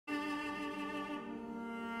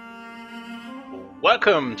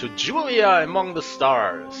Welcome to J.U.L.I.A Among the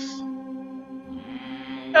Stars.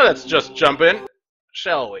 Now let's just jump in,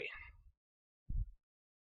 shall we?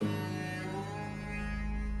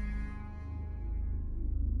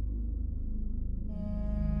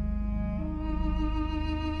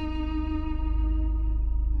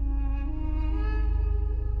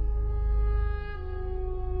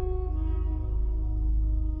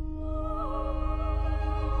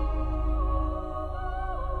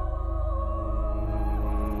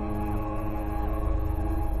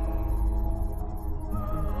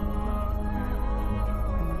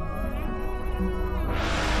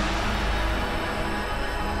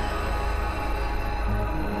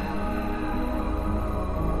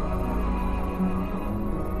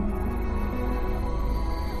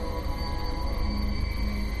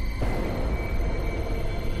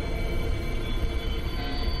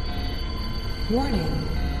 Warning.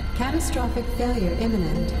 Catastrophic failure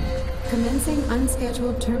imminent. Commencing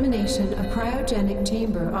unscheduled termination of cryogenic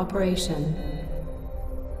chamber operation.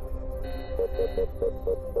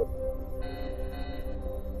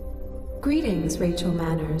 Greetings, Rachel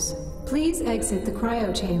Manners. Please exit the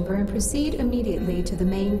cryo chamber and proceed immediately to the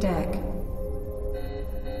main deck.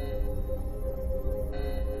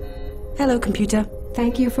 Hello, computer.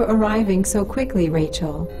 Thank you for arriving so quickly,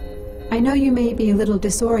 Rachel. I know you may be a little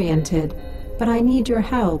disoriented, but I need your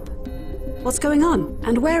help. What's going on?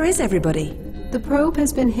 And where is everybody? The probe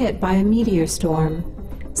has been hit by a meteor storm.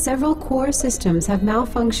 Several core systems have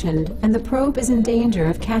malfunctioned, and the probe is in danger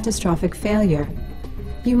of catastrophic failure.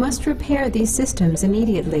 You must repair these systems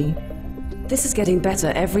immediately. This is getting better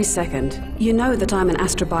every second. You know that I'm an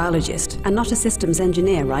astrobiologist and not a systems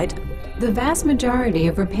engineer, right? The vast majority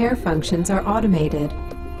of repair functions are automated.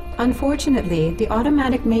 Unfortunately, the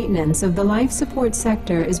automatic maintenance of the life support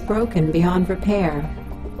sector is broken beyond repair.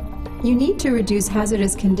 You need to reduce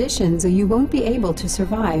hazardous conditions or you won't be able to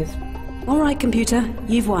survive. All right, computer,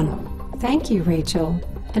 you've won. Thank you, Rachel.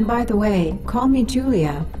 And by the way, call me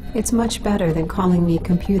Julia. It's much better than calling me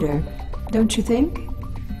computer. Don't you think?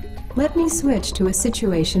 Let me switch to a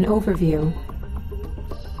situation overview.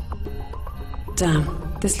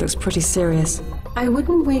 Damn, this looks pretty serious. I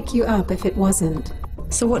wouldn't wake you up if it wasn't.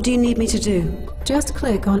 So what do you need me to do? Just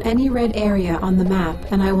click on any red area on the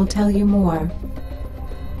map and I will tell you more.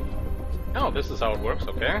 Oh, this is how it works,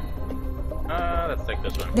 okay. Let's take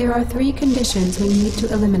this one. There are 3 conditions we need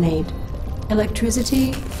to eliminate: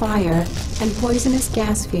 electricity, fire, and poisonous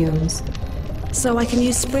gas fumes. So I can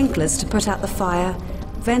use sprinklers to put out the fire,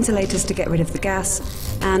 ventilators to get rid of the gas,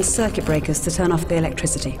 and circuit breakers to turn off the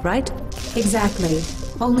electricity, right? Exactly.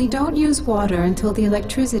 Only don't use water until the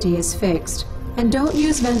electricity is fixed. And don't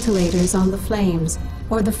use ventilators on the flames,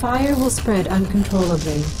 or the fire will spread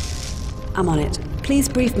uncontrollably. I'm on it. Please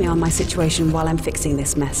brief me on my situation while I'm fixing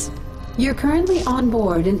this mess. You're currently on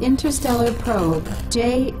board an interstellar probe,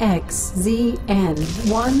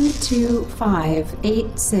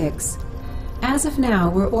 JXZN12586. As of now,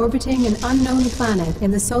 we're orbiting an unknown planet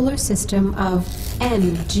in the solar system of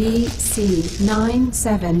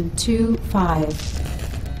NGC9725.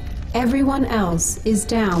 Everyone else is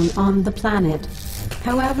down on the planet.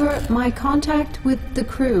 However, my contact with the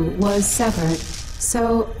crew was severed,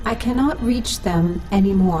 so I cannot reach them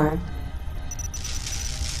anymore.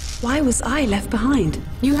 Why was I left behind?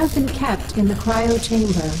 You have been kept in the cryo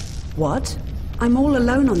chamber. What? I'm all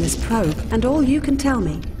alone on this probe, and all you can tell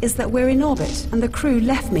me is that we're in orbit and the crew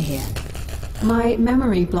left me here. My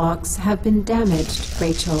memory blocks have been damaged,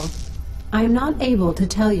 Rachel. I am not able to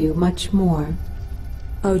tell you much more.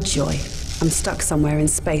 Oh joy, I'm stuck somewhere in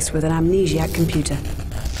space with an amnesiac computer.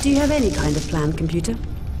 Do you have any kind of plan, computer?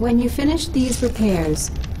 When you finish these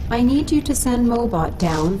repairs, I need you to send Mobot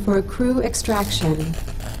down for a crew extraction.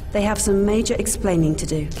 They have some major explaining to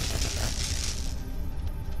do.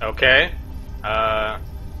 Okay.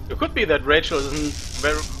 It could be that Rachel isn't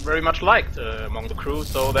very much liked among the crew,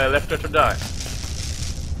 so they left her to die.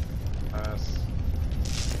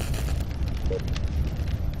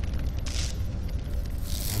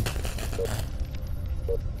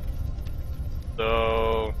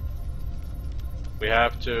 So we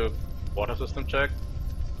have to water system check.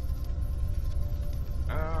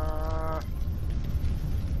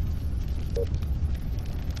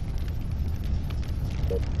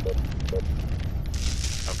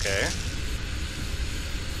 Okay.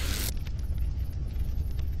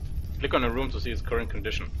 Click on a room to see its current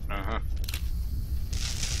condition.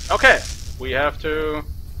 Okay, we have to.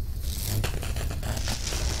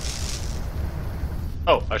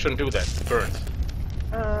 Oh, I shouldn't do that. It burns.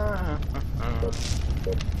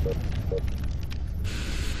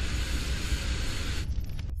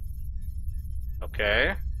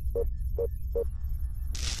 Okay.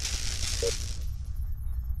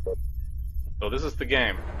 So this is the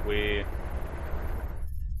game. We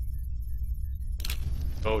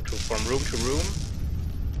go from room to room.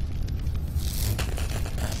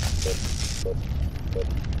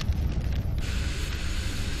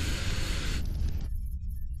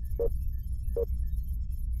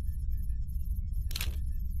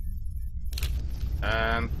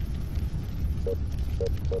 And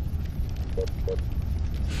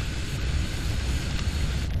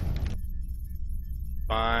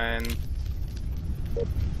find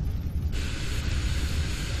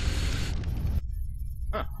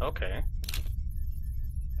okay.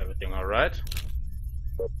 Everything all right?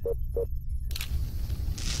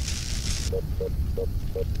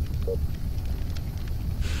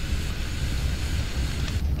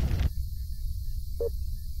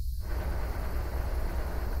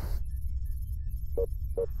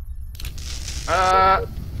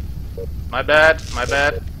 My bad, my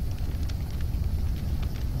bad.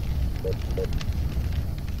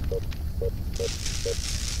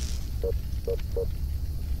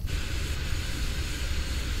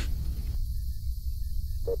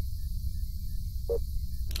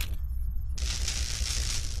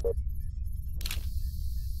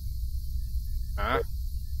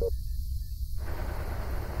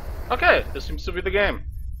 Okay, this seems to be the game.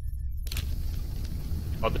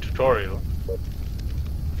 Or the tutorial.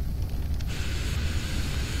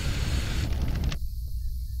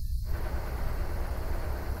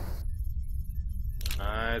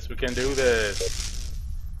 Nice, we can do this.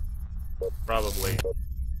 Probably.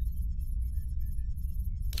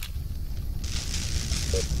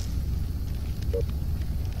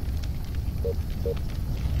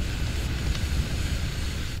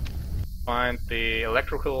 Find the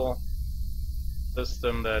electrical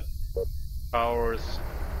system that powers.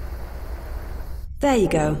 There you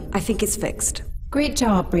go. I think it's fixed. Great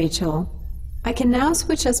job, Rachel. I can now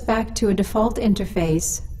switch us back to a default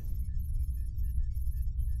interface.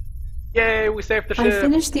 Yay, we saved the ship! I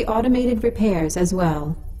finished the automated repairs as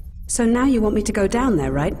well. So now you want me to go down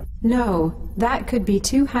there, right? No, that could be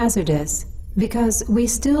too hazardous, because we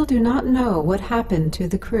still do not know what happened to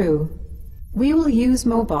the crew. We will use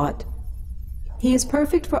Mobot. He is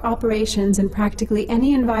perfect for operations in practically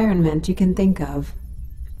any environment you can think of.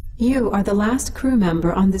 You are the last crew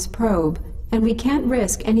member on this probe, and we can't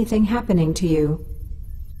risk anything happening to you.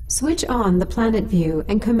 Switch on the planet view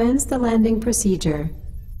and commence the landing procedure.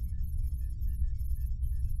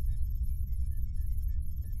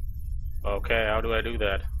 Okay, how do I do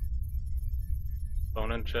that?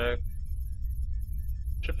 Component check.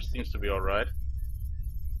 Ship seems to be alright.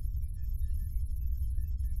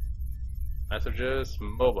 Messages,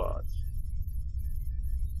 Mobots.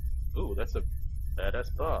 Ooh, that's a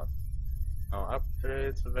badass bot. No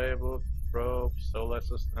upgrades available. Probe, solar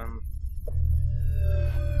system.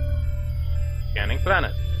 Scanning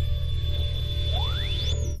planet.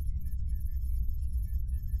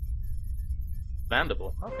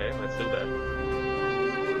 Landable. Okay, let's do that.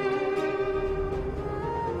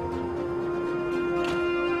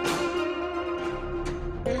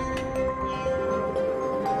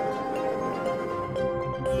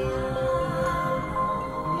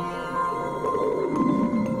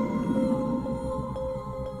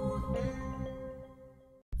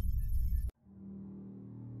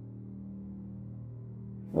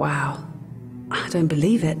 Wow. I don't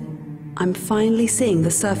believe it. I'm finally seeing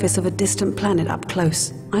the surface of a distant planet up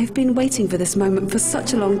close. I've been waiting for this moment for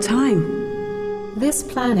such a long time. This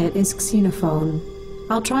planet is Xenophone.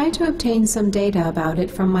 I'll try to obtain some data about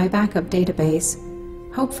it from my backup database.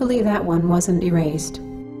 Hopefully that one wasn't erased.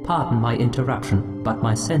 Pardon my interruption, but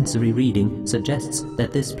my sensory reading suggests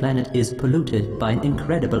that this planet is polluted by an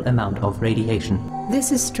incredible amount of radiation.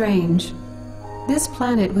 This is strange. This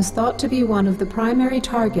planet was thought to be one of the primary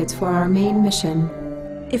targets for our main mission.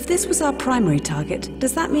 If this was our primary target,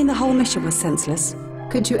 does that mean the whole mission was senseless?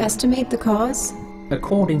 Could you estimate the cause?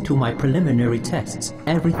 According to my preliminary tests,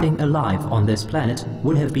 everything alive on this planet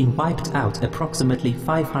would have been wiped out approximately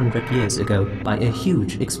 500 years ago by a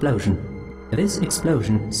huge explosion. This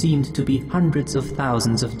explosion seemed to be hundreds of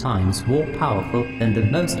thousands of times more powerful than the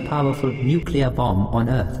most powerful nuclear bomb on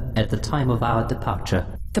Earth at the time of our departure.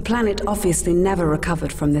 The planet obviously never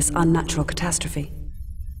recovered from this unnatural catastrophe.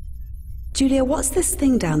 Julia, what's this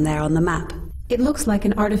thing down there on the map? It looks like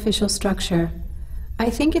an artificial structure. I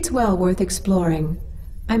think it's well worth exploring.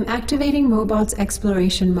 I'm activating Mobot's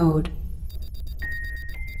exploration mode.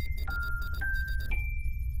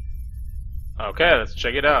 Okay, let's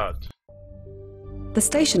check it out. The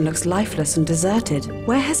station looks lifeless and deserted.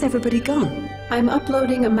 Where has everybody gone? I'm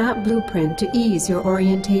uploading a map blueprint to ease your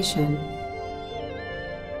orientation.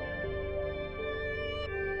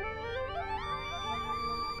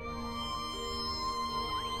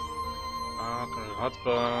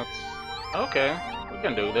 but okay, we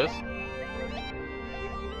can do this.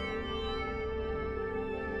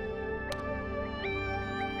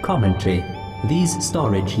 Commentary. These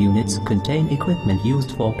storage units contain equipment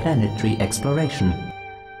used for planetary exploration.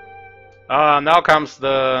 Now comes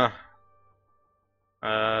the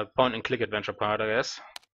point-and-click adventure part, I guess.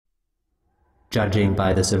 Judging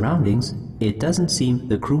by the surroundings, it doesn't seem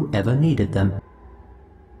the crew ever needed them.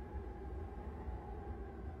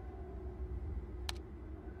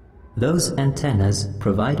 Those antennas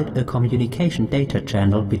provided a communication data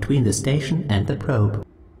channel between the station and the probe.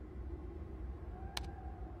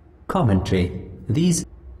 Commentary. These...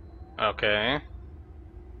 Okay.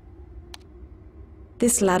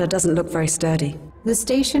 This ladder doesn't look very sturdy. The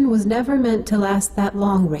station was never meant to last that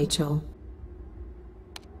long, Rachel.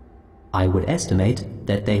 I would estimate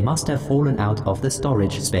that they must have fallen out of the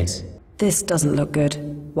storage space. This doesn't look good.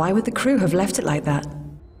 Why would the crew have left it like that?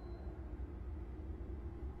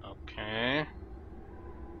 Okay.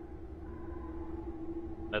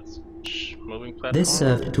 That's moving platform. This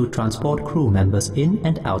served to transport crew members in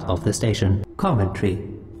and out of the station. Commentary.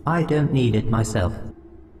 I don't need it myself.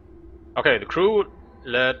 Okay, the crew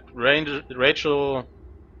let Rachel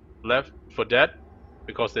left for dead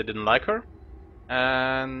because they didn't like her,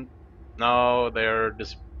 and now they're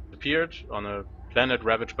disappeared on a planet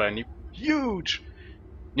ravaged by a huge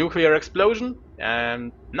nuclear explosion,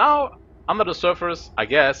 and now under the surface, I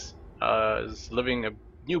guess, is living a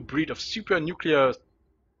new breed of super nuclear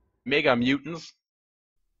mega mutants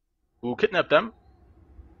who kidnapped them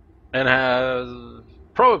and has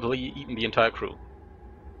probably eaten the entire crew.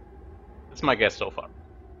 That's my guess so far.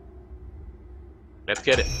 Let's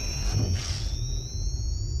get it.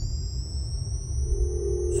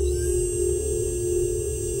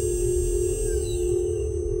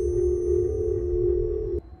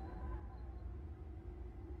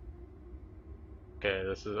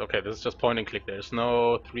 This is just point and click. There's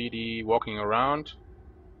no 3D walking around.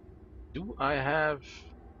 Do I have...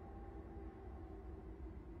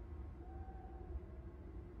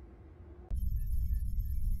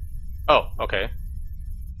 Oh, okay.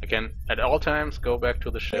 I can at all times go back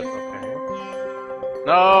to the ship. Okay.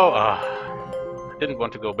 No! I didn't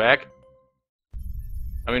want to go back.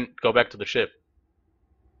 I mean, go back to the ship.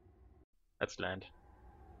 Let's land.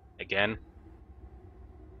 Again.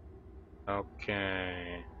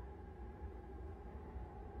 Okay.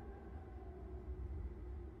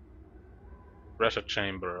 Pressure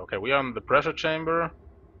chamber. Okay, we are in the pressure chamber.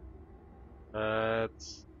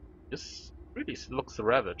 This really looks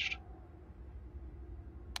ravaged.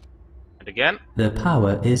 And again. The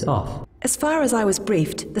power is off. As far as I was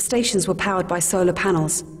briefed, the stations were powered by solar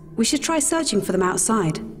panels. We should try searching for them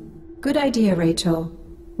outside. Good idea, Rachel.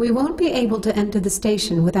 We won't be able to enter the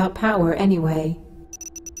station without power anyway.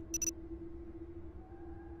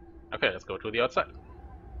 Okay, let's go to the outside.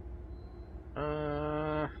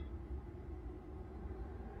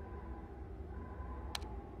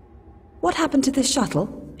 What happened to this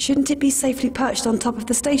shuttle? Shouldn't it be safely perched on top of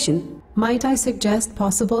the station? Might I suggest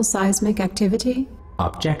possible seismic activity?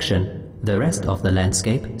 Objection. The rest of the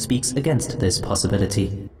landscape speaks against this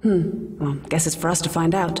possibility. Well, guess it's for us to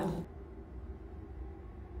find out.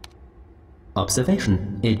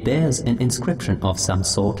 Observation. It bears an inscription of some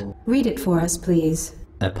sort. Read it for us, please.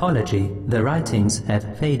 Apology. The writings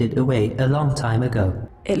have faded away a long time ago.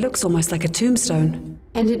 It looks almost like a tombstone.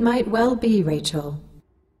 And it might well be, Rachel.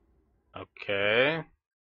 Okay.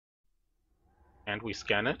 And we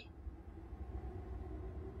scan it.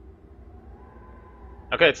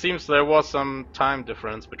 Okay, it seems there was some time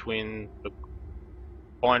difference between the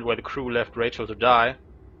point where the crew left Rachel to die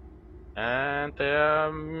and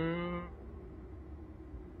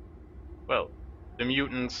well, the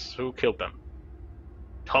mutants who killed them.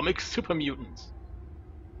 Atomic super mutants.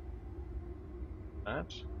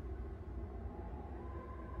 That.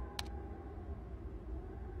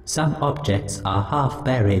 Some objects are half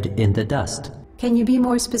buried in the dust. Can you be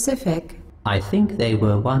more specific? I think they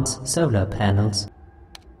were once solar panels.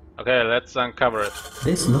 Okay, let's uncover it.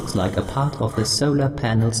 This looks like a part of the solar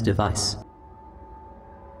panel's device.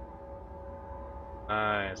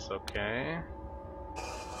 Nice, okay.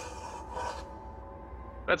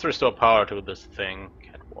 Let's restore power to this thing.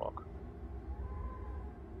 Catwalk.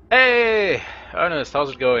 Hey! Ernest,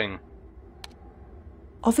 how's it going?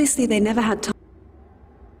 Obviously they never had time.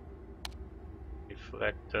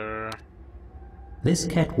 Reflector. This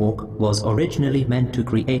catwalk was originally meant to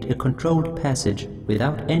create a controlled passage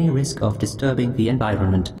without any risk of disturbing the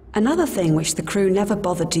environment. Another thing which the crew never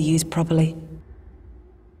bothered to use properly.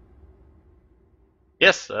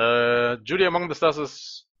 Yes, Judy Among the Stars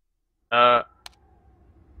is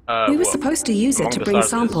We were supposed to use it to bring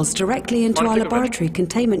samples directly into our laboratory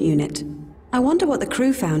containment unit. I wonder what the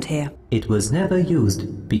crew found here. It was never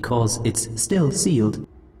used because it's still sealed.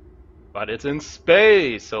 But it's in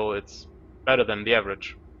space, so it's better than the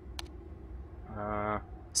average.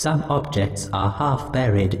 Some objects are half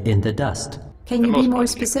buried in the dust. Can you be more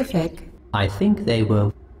specific? I think they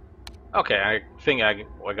were... Okay, I think I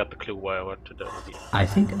got the clue what to do. I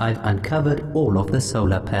think I've uncovered all of the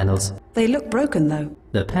solar panels. They look broken though.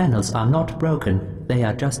 The panels are not broken, they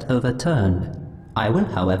are just overturned. I will,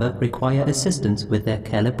 however, require assistance with their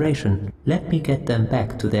calibration. Let me get them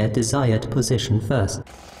back to their desired position first.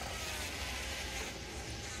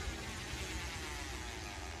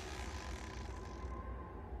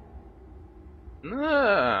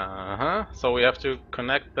 So we have to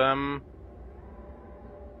connect them.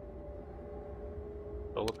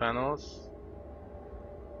 Solar panels.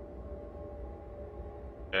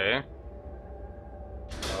 Okay.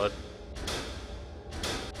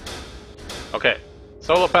 Okay.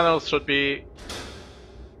 Solar panels should be...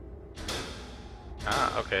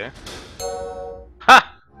 Ah, okay.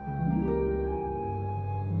 Ha!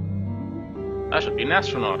 I should be an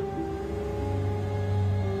astronaut.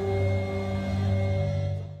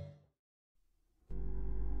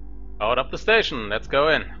 Powered up the station, let's go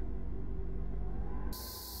in.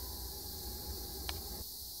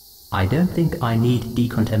 I don't think I need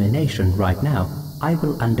decontamination right now. I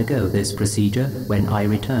will undergo this procedure when I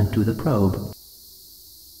return to the probe.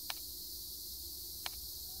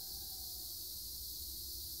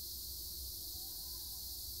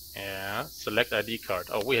 Yeah, select ID card.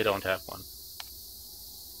 Oh, we don't have one.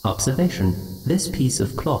 Observation. This piece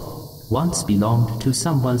of cloth once belonged to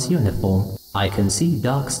someone's uniform. I can see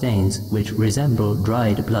dark stains which resemble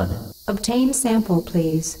dried blood. Obtain sample,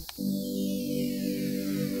 please.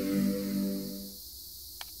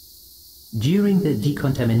 During the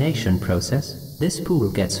decontamination process, this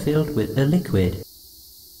pool gets filled with a liquid.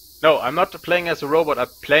 No, I'm not playing as a robot, I'm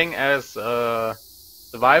playing as a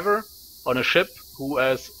survivor on a ship who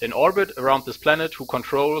is in orbit around this planet, who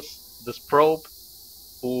controls this probe,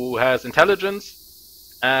 who has intelligence,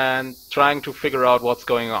 and trying to figure out what's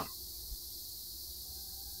going on.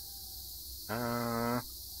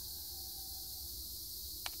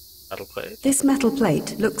 Metal plate. This metal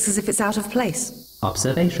plate looks as if it's out of place.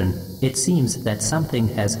 Observation. It seems that something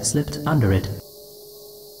has slipped under it.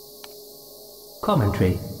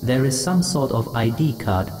 Commentary. There is some sort of ID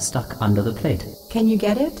card stuck under the plate. Can you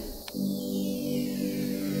get it?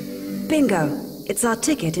 Bingo! It's our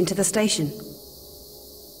ticket into the station.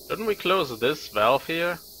 Shouldn't we close this valve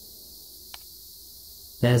here?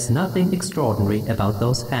 There's nothing extraordinary about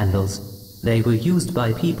those handles. They were used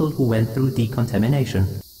by people who went through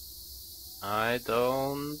decontamination. I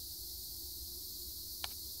don't...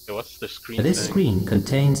 Okay, what's the screen This thing? screen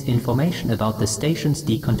contains information about the station's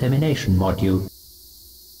decontamination module.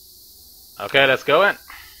 Okay, let's go in.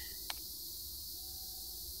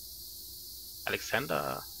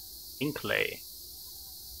 Alexander Inkley.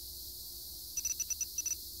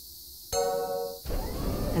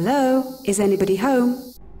 Hello? Is anybody home?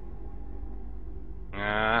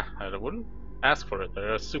 I wouldn't ask for it.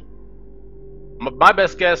 There are my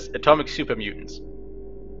best guess, atomic super mutants.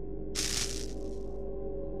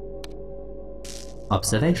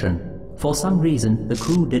 Observation. For some reason, the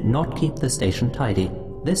crew did not keep the station tidy.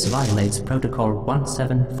 This violates Protocol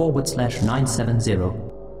 17/970.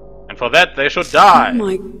 And for that, they should die! Oh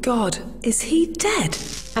my god, is he dead?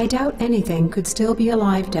 I doubt anything could still be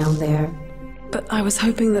alive down there. But I was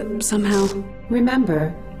hoping that somehow...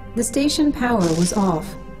 Remember, the station power was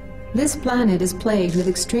off. This planet is plagued with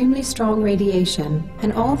extremely strong radiation,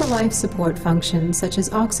 and all the life support functions, such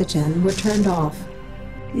as oxygen, were turned off.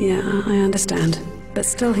 Yeah, I understand. But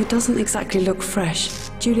still, he doesn't exactly look fresh.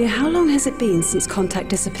 Julia, how long has it been since contact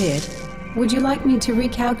disappeared? Would you like me to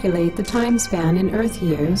recalculate the time span in Earth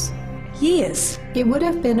years? Years? It would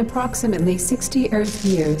have been approximately 60 Earth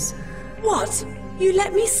years. What? You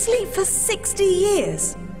let me sleep for 60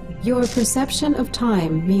 years? Your perception of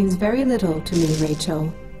time means very little to me,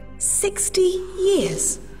 Rachel. 60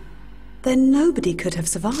 years? Then nobody could have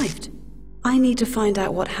survived. I need to find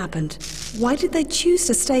out what happened. Why did they choose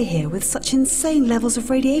to stay here with such insane levels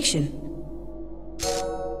of radiation?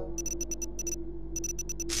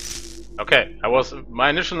 Okay, my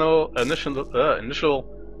initial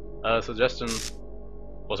suggestion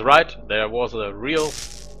was right. There was a real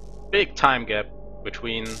big time gap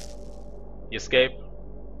between the escape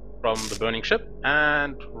from the burning ship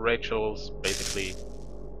and Rachel's basically...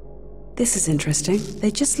 This is interesting.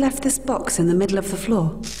 They just left this box in the middle of the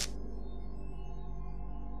floor.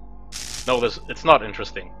 No, it's not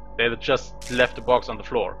interesting. They just left the box on the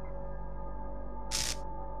floor.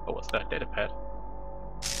 Oh, what's that? Datapad.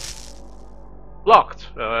 Locked!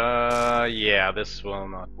 Yeah, this will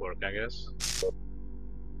not work, I guess.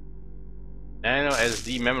 Nano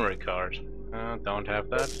SD memory card. Don't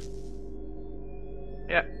have that.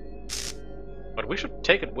 Yeah. But we should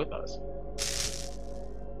take it with us.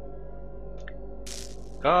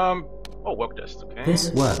 Oh, work desk, okay.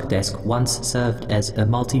 This work desk once served as a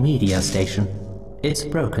multimedia station. It's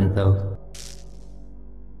broken, though.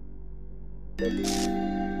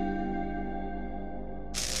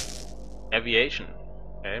 Aviation.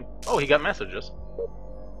 Okay. Oh, he got messages.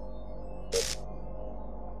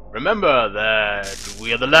 Remember that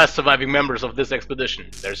we are the last surviving members of this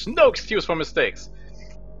expedition. There's no excuse for mistakes.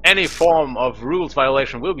 Any form of rules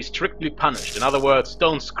violation will be strictly punished. In other words,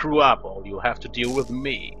 don't screw up or you'll have to deal with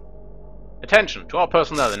me. Attention to all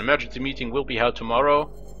personnel, an emergency meeting will be held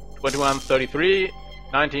tomorrow,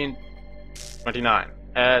 21/33/1929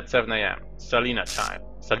 at 7 AM. Salia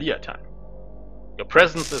time. Your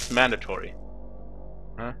presence is mandatory.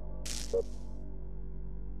 Huh?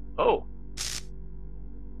 Oh.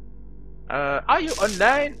 Are you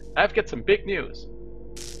online? I've got some big news.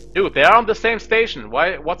 Dude, they are on the same station.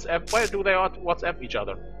 Why do they WhatsApp each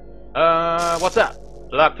other? What's up?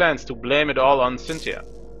 J.U.L.I.A plans to blame it all on Cynthia.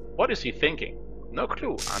 What is he thinking? No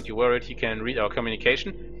clue. Aren't you worried he can read our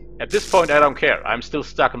communication? At this point, I don't care. I'm still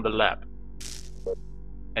stuck in the lab.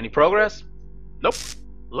 Any progress? Nope.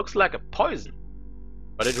 Looks like a poison.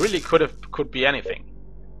 But it really could be anything.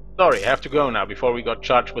 Sorry, I have to go now before we got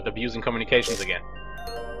charged with abusing communications again.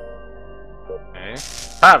 Okay.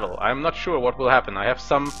 Pavel, I'm not sure what will happen. I have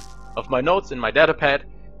some of my notes in my datapad.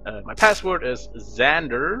 My password is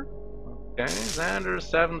Xander. Okay,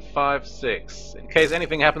 Xander756. In case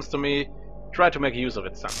anything happens to me, try to make use of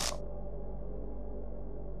it somehow.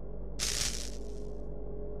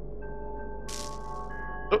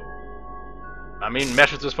 Oh. I mean,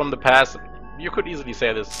 messages from the past. You could easily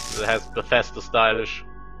say this has Bethesda stylish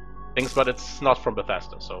things, but it's not from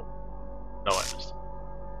Bethesda, so no interest.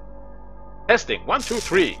 Testing 1, 2,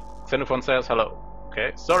 3. Xenophon says hello.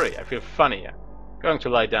 Okay, sorry, I feel funny. Going to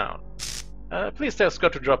lie down. Please tell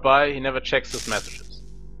Scott to drop by. He never checks his messages.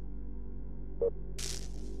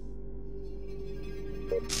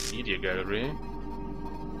 Media gallery.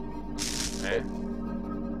 Okay.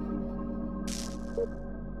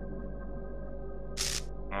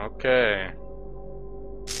 Okay.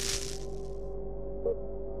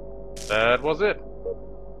 That was it.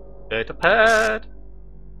 Datapad.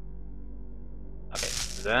 Okay.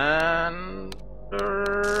 Xander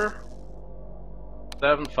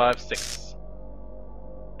 756.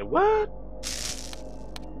 What?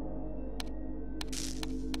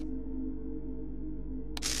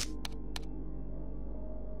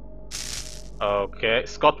 Okay,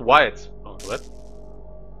 Scott White. Oh, what?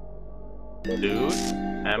 Dude,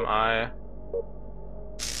 am I?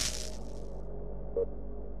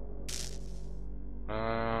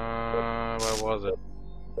 Where was it?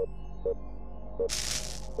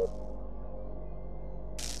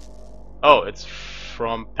 Oh, it's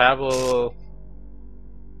from Pavel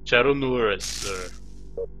Cherunuris.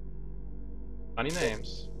 Funny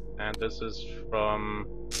names. And this is from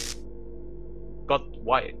Scott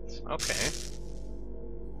White. Okay.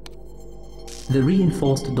 The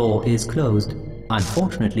reinforced door is closed.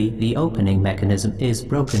 Unfortunately, the opening mechanism is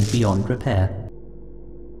broken beyond repair.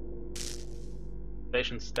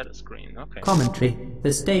 Station status screen. Okay. Commentary.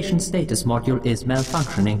 The station status module is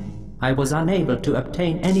malfunctioning. I was unable to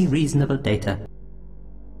obtain any reasonable data.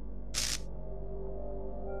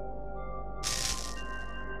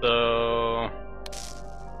 So...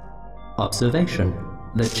 Observation.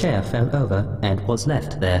 The chair fell over and was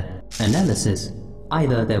left there. Analysis.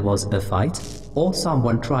 Either there was a fight, or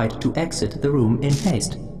someone tried to exit the room in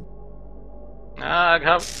haste. I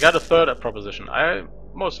have got a third proposition. I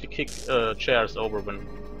mostly kick chairs over when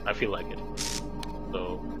I feel like it.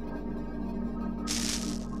 So...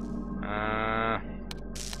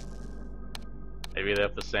 maybe they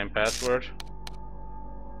have the same password.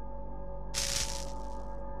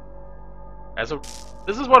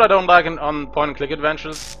 This is what I don't like on point-and-click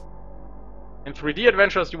adventures. In 3D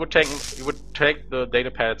adventures, you would take the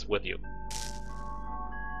datapads with you.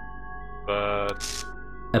 But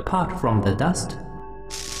apart from the dust.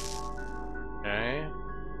 Okay.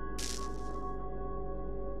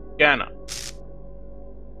 Scanner.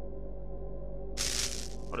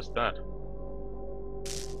 What is that?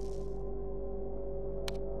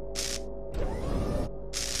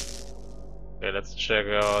 Okay, let's check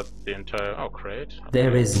out the entire... Oh, crate. Okay.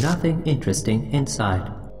 There is nothing interesting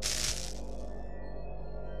inside.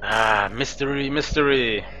 Ah, mystery,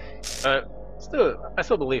 mystery. I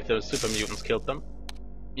still believe those super mutants killed them.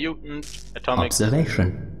 Mutant atomic.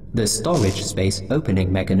 Observation. The storage space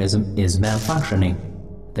opening mechanism is malfunctioning.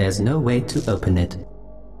 There's no way to open it.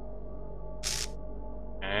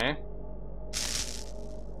 Okay.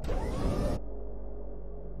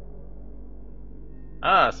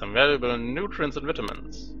 Ah, some valuable nutrients and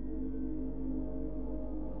vitamins.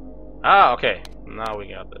 Ah, okay. Now we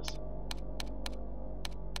got this.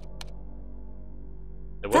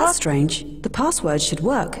 That's strange. The password should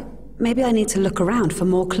work. Maybe I need to look around for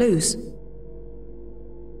more clues.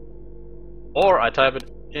 Or I type it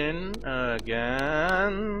in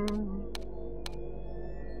again.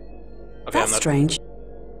 Okay, That's strange.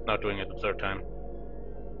 Not doing it the third time.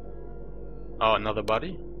 Oh, another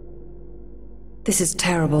body? This is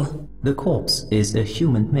terrible. The corpse is a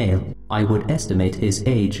human male. I would estimate his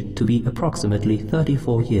age to be approximately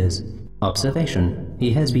 34 years. Observation.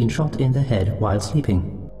 He has been shot in the head while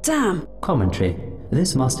sleeping. Damn. Commentary.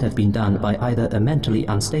 This must have been done by either a mentally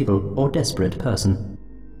unstable or desperate person.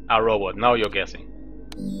 Ah, robot, now you're guessing.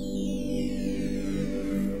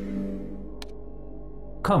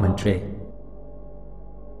 Commentary.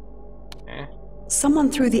 Okay. Someone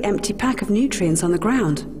threw the empty pack of nutrients on the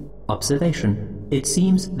ground. Observation. It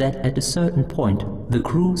seems that at a certain point, the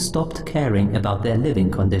crew stopped caring about their living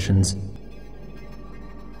conditions.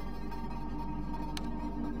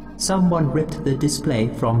 Someone ripped the display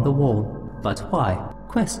from the wall. But why?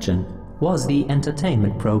 Question. Was the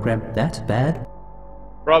entertainment program that bad?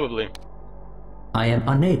 Probably. I am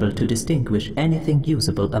unable to distinguish anything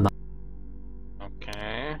usable among...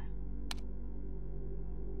 Okay.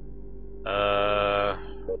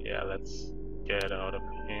 Yeah, let's get out of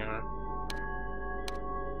here.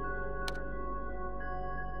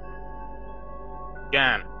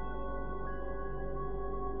 Again.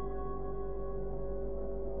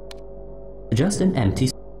 Just an empty...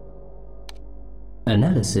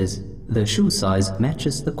 Analysis. The shoe size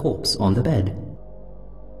matches the corpse on the bed.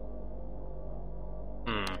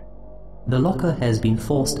 The locker has been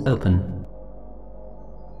forced open.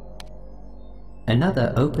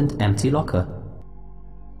 Another opened empty locker.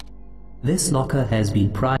 This locker has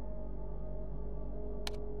been pried.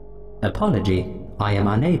 Apology. I am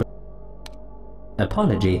unable.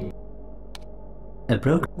 Apology. A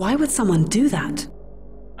broken... Why would someone do that?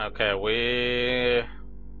 Okay, we...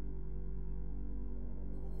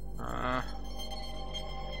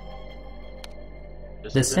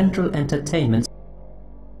 The central entertainment...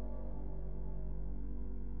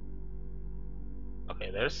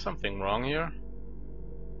 Okay, there's something wrong here.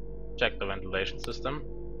 Check the ventilation system.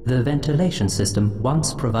 The ventilation system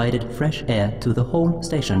once provided fresh air to the whole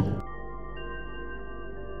station.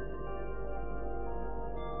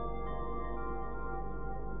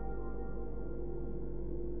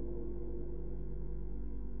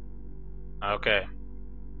 Okay.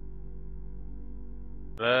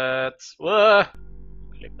 Let's...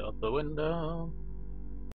 click out the window.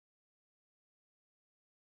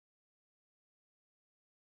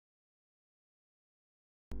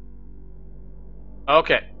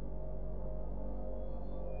 Okay.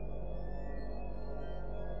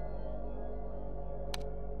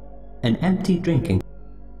 An empty drinking.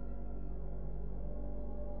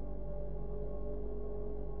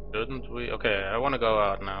 Shouldn't we? Okay, I want to go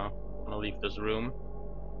out now. I want to leave this room.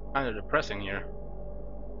 Kind of depressing here.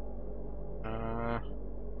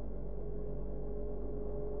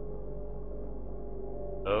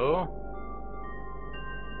 Oh.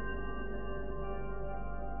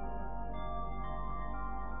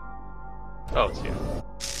 Oh, it's here.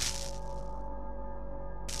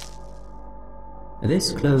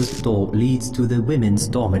 This closed door leads to the women's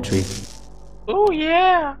dormitory. Oh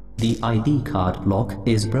yeah! The ID card lock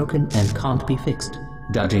is broken and can't be fixed.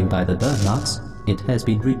 Judging by the burn marks, it has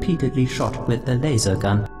been repeatedly shot with a laser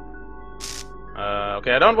gun.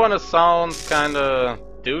 Okay, I don't want to sound kinda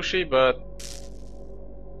douchey, but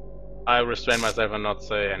I restrain myself and not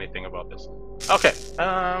say anything about this. Okay,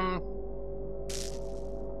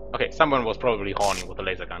 okay, someone was probably horny with a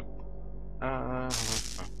laser gun.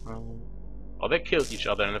 Oh, they killed each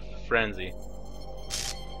other in a frenzy.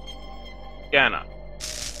 Scanner.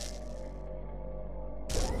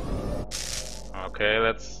 Okay,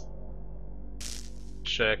 let's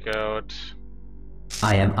check out.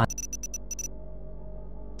 I am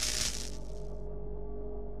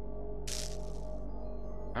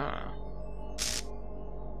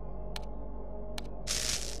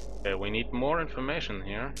Okay, we need more information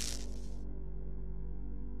here.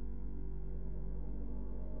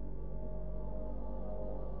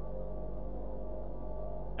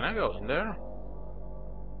 Can I go in there?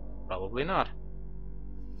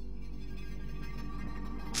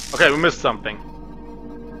 Okay, we missed something.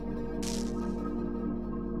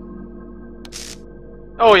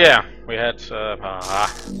 Oh yeah, we had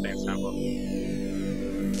same sample.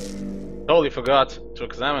 Totally forgot to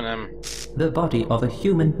examine him. The body of a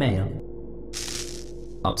human male.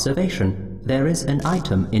 Observation. There is an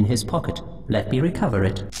item in his pocket. Let me recover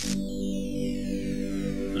it.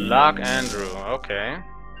 Lark Andrew, okay.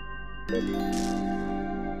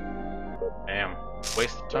 Damn,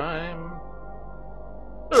 wasted time.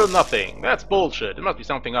 Nothing, that's bullshit. It must be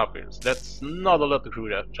something obvious. Let's not alert the crew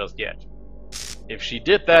just yet. If she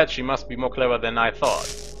did that, she must be more clever than I thought.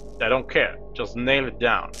 I don't care, just nail it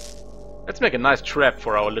down. Let's make a nice trap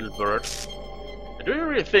for our little bird. Do you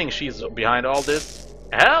really think she's behind all this?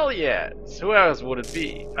 Hell yes! Who else would it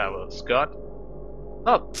be, Pavel Scott?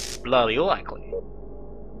 Not bloody likely.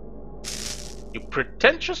 You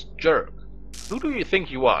pretentious jerk! Who do you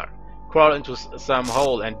think you are? Crawl into some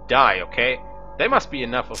hole and die, okay? There must be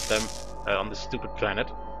enough of them on this stupid planet.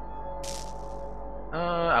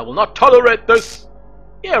 I will not tolerate this!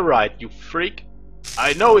 Yeah right, you freak!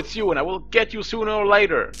 I know it's you and I will get you sooner or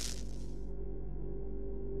later!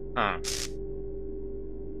 Huh.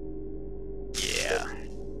 Yeah.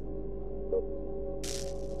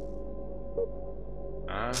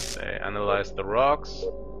 They analyzed the rocks.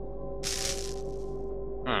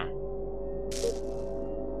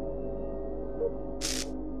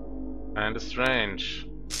 Kinda strange.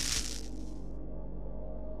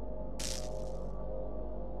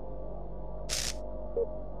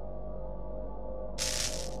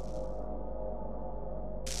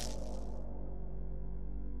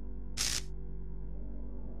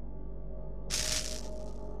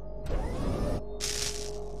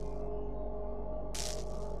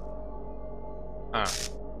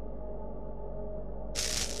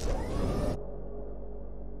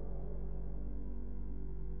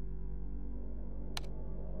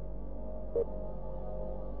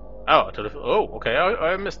 Oh, okay,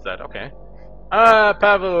 I missed that, okay.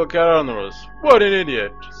 Pavel Karanros, what an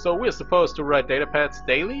idiot! So we're supposed to write datapads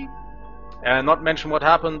daily? And not mention what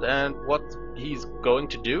happened and what he's going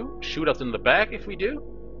to do? Shoot us in the back if we do?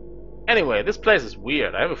 Anyway, this place is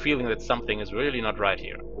weird. I have a feeling that something is really not right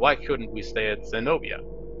here. Why couldn't we stay at Zenobia?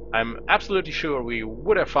 I'm absolutely sure we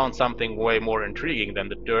would have found something way more intriguing than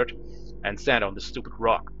the dirt and sand on this stupid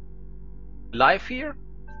rock. Life here?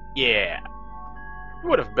 Yeah. We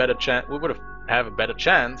would have have a better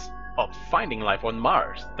chance of finding life on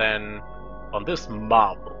Mars than on this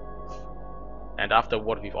marble. And after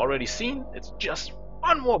what we've already seen, it's just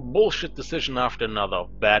one more bullshit decision after another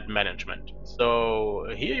of bad management. So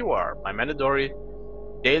here you are, my mandatory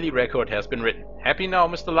daily record has been written. Happy now,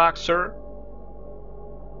 Mr. Lark, sir?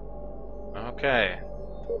 Okay.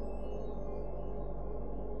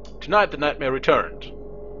 Tonight the nightmare returned.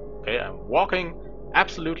 Okay, I'm walking,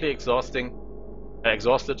 absolutely exhausted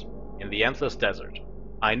in the endless desert.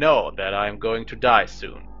 I know that I am going to die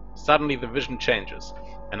soon. Suddenly the vision changes,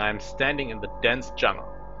 and I am standing in the dense jungle.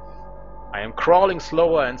 I am crawling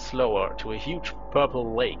slower and slower to a huge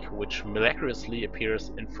purple lake which miraculously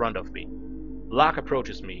appears in front of me. Lark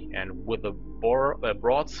approaches me and with a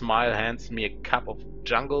broad smile hands me a cup of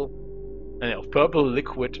purple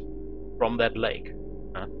liquid from that lake.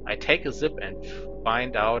 I take a sip and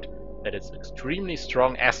find out that it's extremely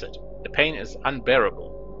strong acid. The pain is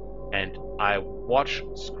unbearable, and I watch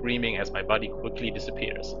screaming as my body quickly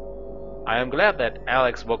disappears. I am glad that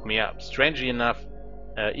Alex woke me up. Strangely enough,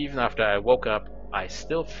 even after I woke up, I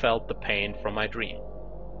still felt the pain from my dream.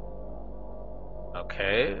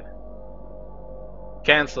 Okay.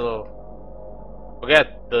 Cancel.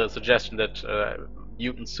 Forget the suggestion that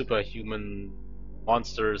mutant superhuman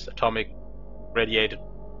monsters, atomic radiated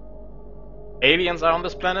aliens are on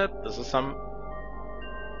this planet. This is some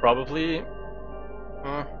probably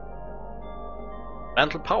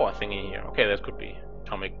mental power thingy here. Okay, that could be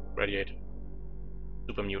atomic radiated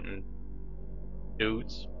super mutant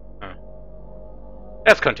dudes.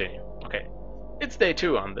 Let's continue. Okay, it's day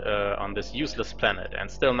 2 on this useless planet, and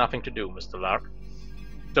still nothing to do, Mr. Lark.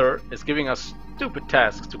 Sir is giving us stupid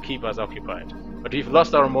tasks to keep us occupied, but we've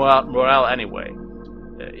lost our morale anyway.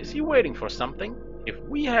 Is he waiting for something? If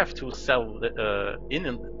we have to sell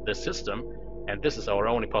in the system, and this is our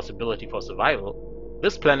only possibility for survival,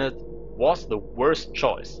 this planet was the worst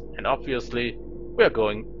choice, and obviously we are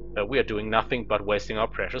doing nothing but wasting our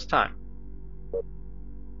precious time.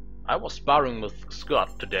 I was sparring with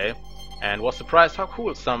Scott today, and was surprised how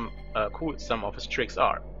cool some of his tricks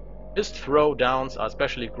are. His throwdowns are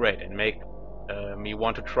especially great and make me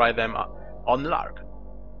want to try them on Lark.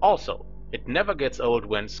 Also, it never gets old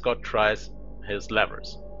when Scott tries his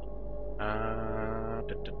levers.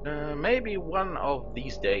 Maybe one of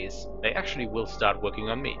these days they actually will start working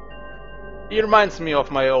on me. He reminds me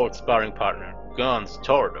of my old sparring partner, Guns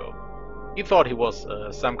Tordo. He thought he was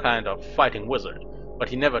some kind of fighting wizard, but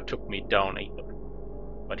he never took me down either.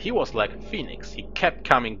 But he was like a phoenix, he kept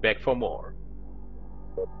coming back for more.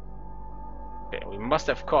 Okay, we must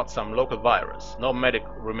have caught some local virus. No medic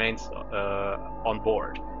remains on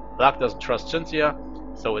board. Lark doesn't trust Cynthia,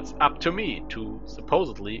 so it's up to me to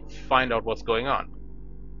supposedly find out what's going on.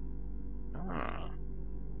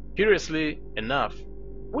 Curiously enough,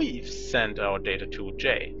 we've sent our data to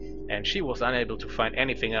Jay, and she was unable to find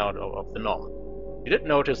anything out of the norm. She did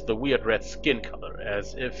notice the weird red skin color,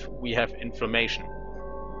 as if we have inflammation.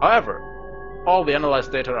 However, all the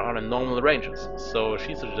analyzed data are in normal ranges, so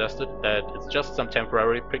she suggested that it's just some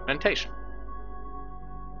temporary pigmentation.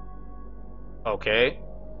 Okay.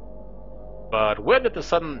 But where did the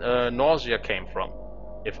sudden nausea came from?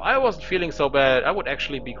 If I wasn't feeling so bad, I would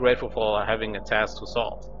actually be grateful for having a task to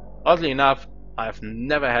solve. Oddly enough, I've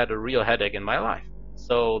never had a real headache in my life,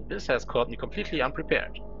 so this has caught me completely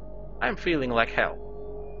unprepared. I'm feeling like hell,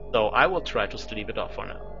 so I will try to sleep it off for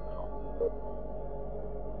now.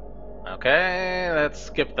 Okay, let's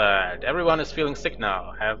skip that. Everyone is feeling sick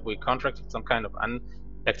now. Have we contracted some kind of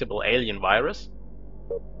undetectable alien virus?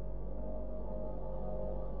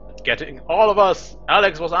 It's getting all of us!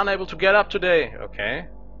 Alex was unable to get up today. Okay.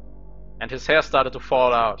 And his hair started to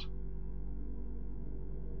fall out.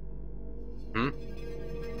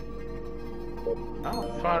 How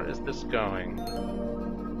far is this going?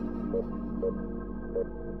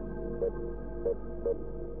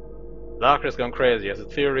 Lark is gone crazy. He has a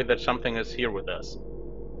theory that something is here with us.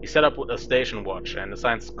 He set up a station watch and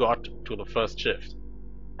assigned Scott to the first shift.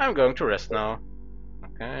 I'm going to rest now.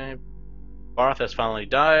 Okay. Barth has finally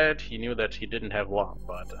died. He knew that he didn't have long,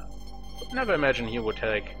 but could never imagine he would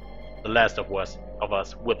take the last of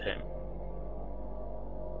us with him.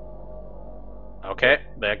 Okay,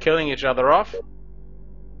 they're killing each other off.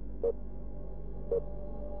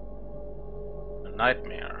 A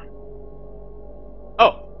nightmare.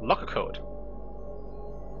 Oh, locker code.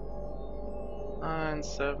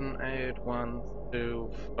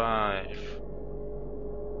 978125.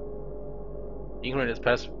 He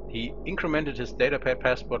incremented his datapad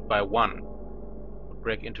passport by 1.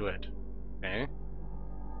 Break into it. Okay.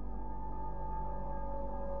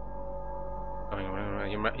 He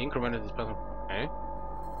incremented his passport. Okay.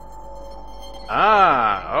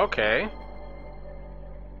 Ah, okay.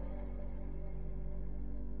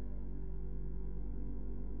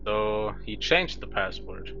 So he changed the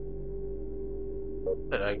password.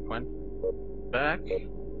 But I went back.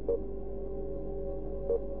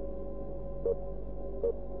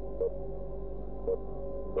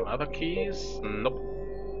 Some other keys? Nope.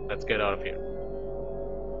 Let's get out of here.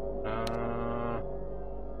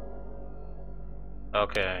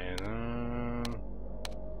 Okay.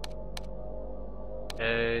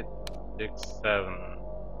 867.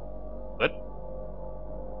 What?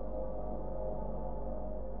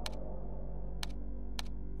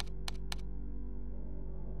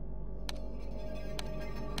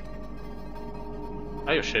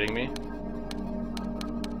 Are you shitting me?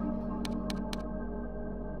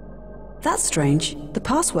 That's strange. The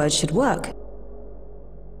password should work.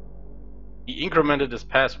 He incremented his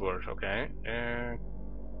password, okay.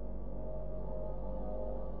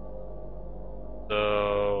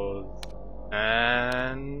 So...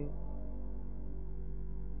 and...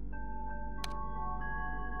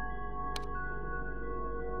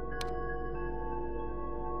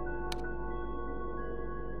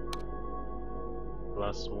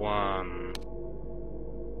 +1.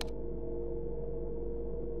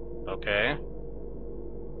 Okay.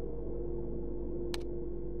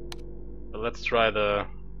 So let's try the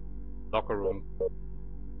locker room.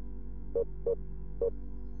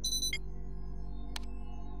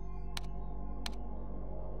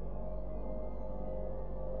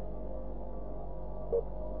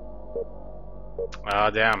 Ah,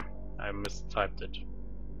 damn. I mistyped it.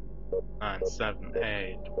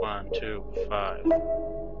 978125.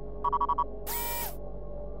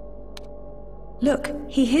 Look,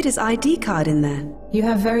 he hid his ID card in there. You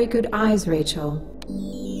have very good eyes, Rachel.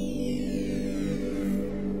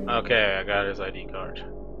 Okay, I got his ID card.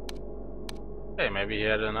 Hey, maybe he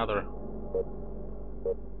had another.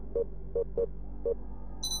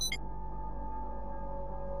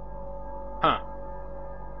 Huh.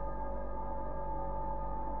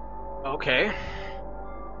 Okay.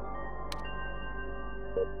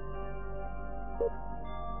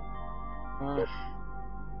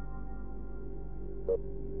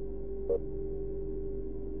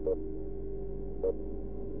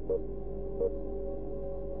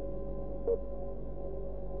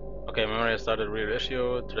 Okay, memory started a real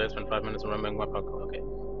issue. Today I spent 5 minutes remembering my podcast. Okay.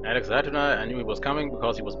 Alex died tonight. I knew he was coming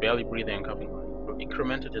because he was barely breathing and coughing. He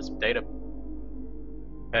incremented his data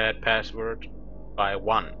pad password by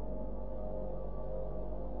 1.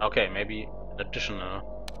 Okay, maybe an additional.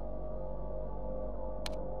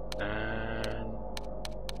 And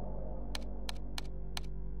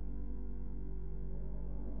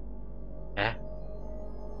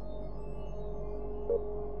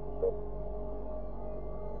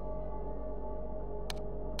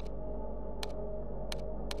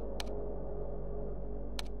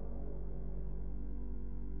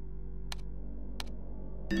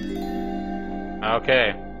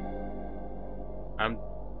okay.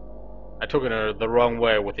 I took it the wrong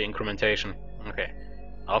way with the incrementation. Okay.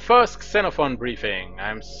 Our first Xenophon briefing.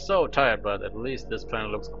 I'm so tired, but at least this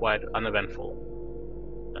planet looks quite uneventful.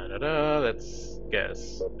 Let's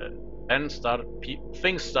guess. Then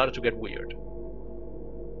things started to get weird.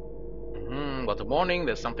 But the morning,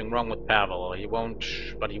 there's something wrong with Pavel. He won't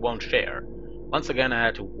share. Once again, I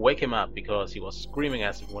had to wake him up because he was screaming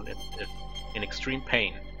as if in extreme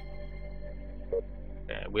pain.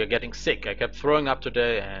 We are getting sick. I kept throwing up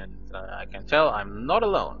today, and I can tell I'm not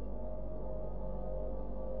alone.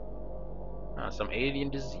 Some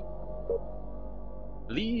alien disease.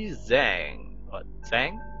 Li Zhang,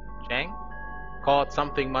 Zhang, caught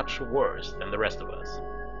something much worse than the rest of us.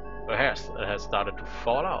 Her hair has started to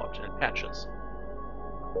fall out in patches.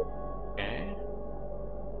 Okay.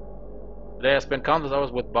 Today I spent countless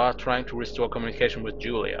hours with Bart trying to restore communication with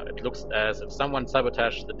Julia. It looks as if someone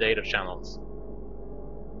sabotaged the data channels.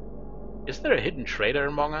 Is there a hidden traitor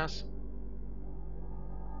among us?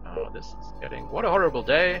 Oh, this is getting... What a horrible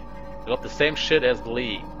day! I got the same shit as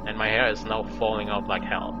Lee, and my hair is now falling out like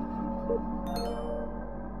hell.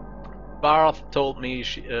 Barth told me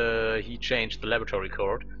he changed the laboratory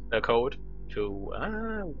code to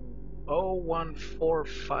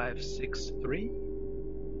 014563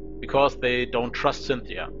 because they don't trust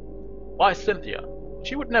Cynthia. Why Cynthia?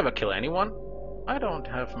 She would never kill anyone. I don't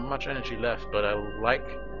have much energy left, but I would like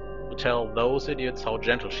to tell those idiots how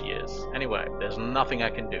gentle she is. Anyway, there's nothing I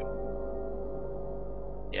can do.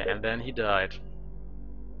 Yeah, and then he died.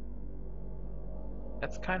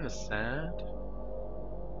 That's kind of sad.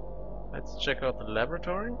 Let's check out the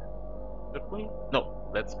laboratory. Should we? No,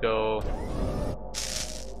 let's go.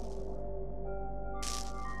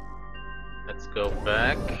 Let's go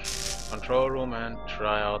back. Control room and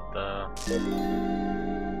try out the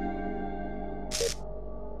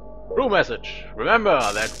crew message. Remember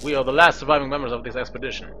that we are the last surviving members of this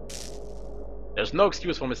expedition. There's no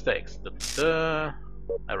excuse for mistakes.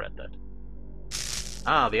 I read that.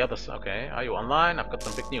 Ah, the other side. Okay, are you online? I've got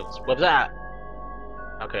some big news. What's that?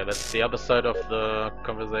 Okay, that's the other side of the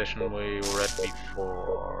conversation we read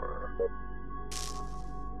before.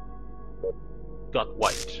 Got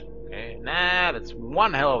white. Okay, nah, that's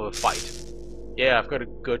one hell of a fight. Yeah, I've got a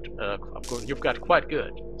good. You've got quite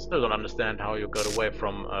good. Still don't understand how you got away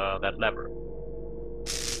from that lever.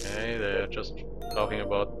 Okay, they're just talking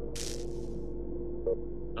about.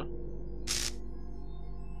 Huh?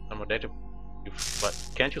 Some more data. But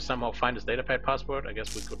can't you somehow find his datapad password? I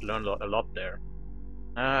guess we could learn a lot there.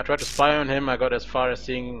 I tried to spy on him. I got as far as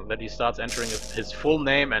seeing that he starts entering his full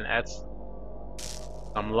name and adds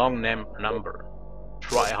some long name number.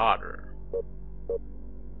 Try harder.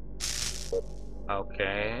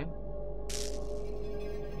 Okay.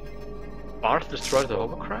 Barth destroyed the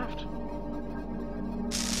hovercraft?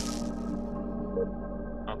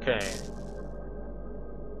 Okay.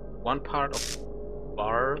 One part of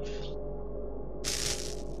Barth.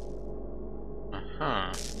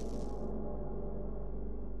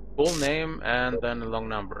 Full name and then a long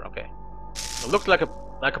number. Okay. It looks like a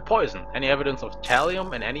poison. Any evidence of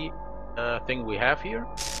thallium in any thing we have here?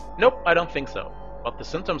 Nope, I don't think so. But the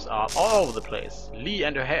symptoms are all over the place. Lee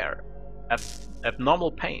and her hair.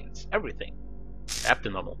 Abnormal pains. Everything.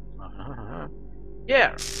 Abnormal.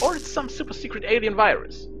 Yeah, or it's some super secret alien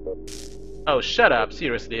virus. Oh, shut up.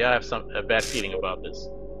 Seriously, I have a bad feeling about this.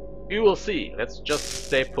 You will see. Let's just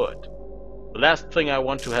stay put. The last thing I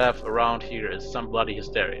want to have around here is some bloody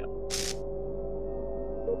hysteria.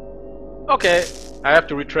 Okay, I have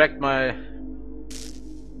to retract my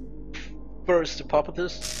first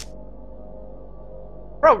hypothesis.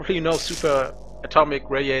 Probably no super atomic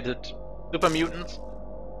radiated super mutants.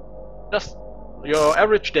 Just your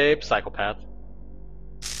average day psychopath.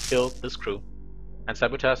 Killed this crew and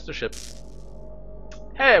sabotaged the ship.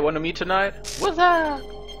 Hey, wanna meet tonight? What's that?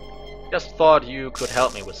 Just thought you could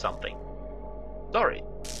help me with something. Sorry,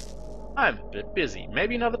 I'm a bit busy.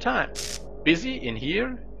 Maybe another time. Busy in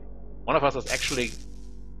here? One of us is actually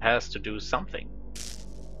has to do something.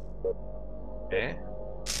 Okay.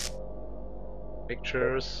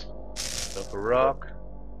 Pictures of a rock.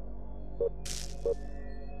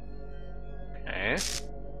 Okay.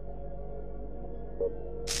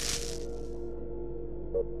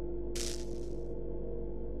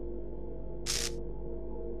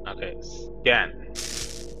 Okay, scan.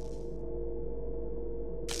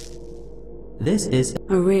 This is...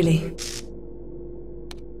 Oh, really?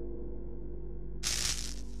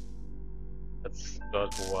 That's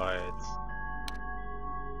Scott White.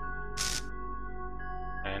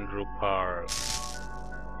 Andrew Park.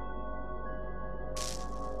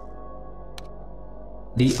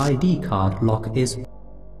 The ID card lock is...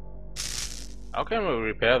 How can we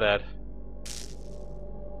repair that?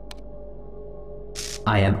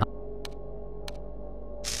 I am...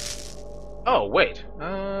 Oh, wait.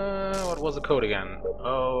 What was the code again?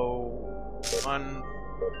 Oh, 1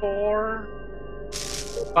 4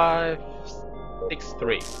 5 6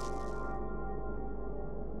 3.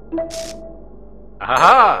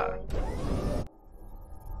 Aha!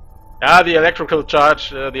 Ah, the electrical charge,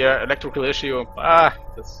 the electrical issue. Ah,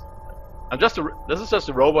 this is just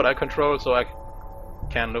a robot I control, so I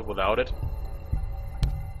can live without it.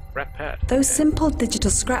 Scrap pad. Those simple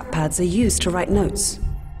digital scrap pads are used to write notes.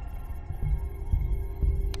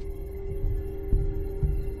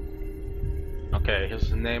 Okay,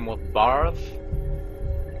 his name was Barth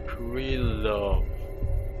Krylov.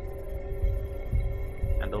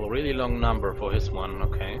 And a really long number for his one,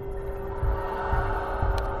 okay.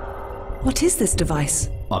 What is this device?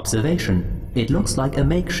 Observation. It looks like a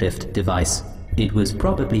makeshift device. It was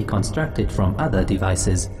probably constructed from other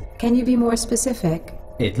devices. Can you be more specific?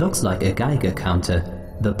 It looks like a Geiger counter.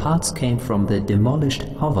 The parts came from the demolished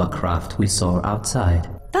hovercraft we saw outside.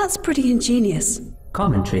 That's pretty ingenious.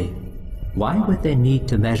 Commentary. Why would they need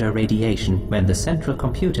to measure radiation when the central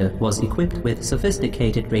computer was equipped with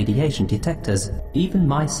sophisticated radiation detectors? Even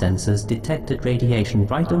my sensors detected radiation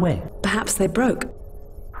right away. Perhaps they broke.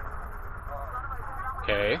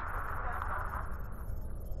 Okay.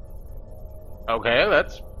 Okay,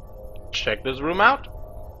 let's check this room out.